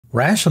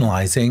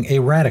Rationalizing a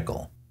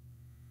radical.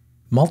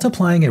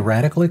 Multiplying a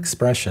radical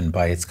expression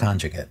by its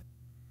conjugate.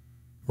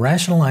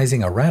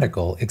 Rationalizing a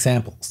radical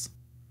examples.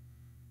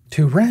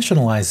 To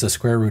rationalize the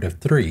square root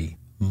of 3,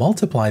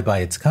 multiply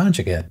by its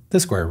conjugate the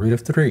square root of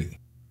 3.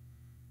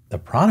 The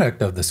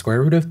product of the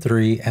square root of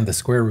 3 and the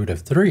square root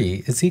of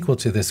 3 is equal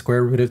to the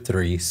square root of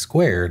 3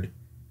 squared,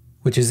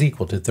 which is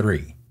equal to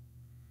 3.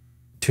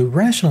 To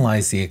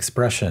rationalize the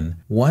expression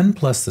 1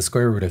 plus the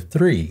square root of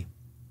 3,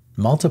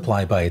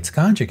 multiply by its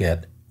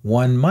conjugate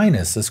 1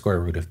 minus the square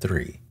root of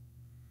 3.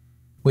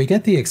 We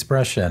get the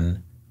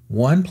expression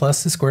 1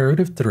 plus the square root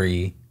of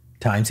 3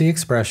 times the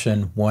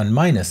expression 1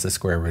 minus the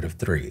square root of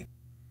 3.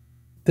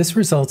 This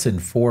results in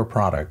 4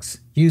 products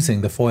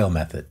using the FOIL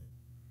method.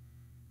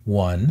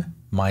 1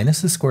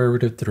 minus the square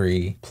root of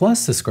 3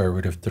 plus the square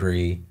root of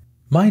 3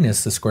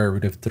 minus the square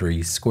root of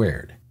 3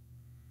 squared.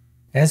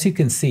 As you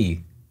can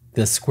see,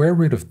 the square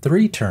root of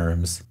 3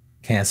 terms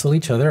cancel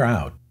each other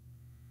out,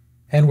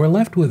 and we're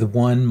left with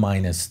 1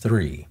 minus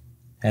 3,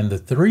 and the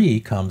 3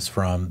 comes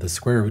from the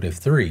square root of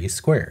 3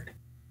 squared.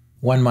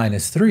 1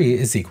 minus 3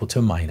 is equal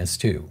to minus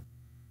 2.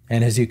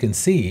 And as you can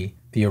see,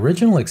 the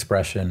original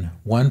expression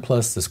 1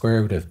 plus the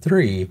square root of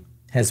 3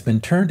 has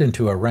been turned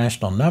into a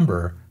rational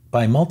number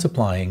by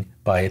multiplying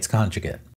by its conjugate.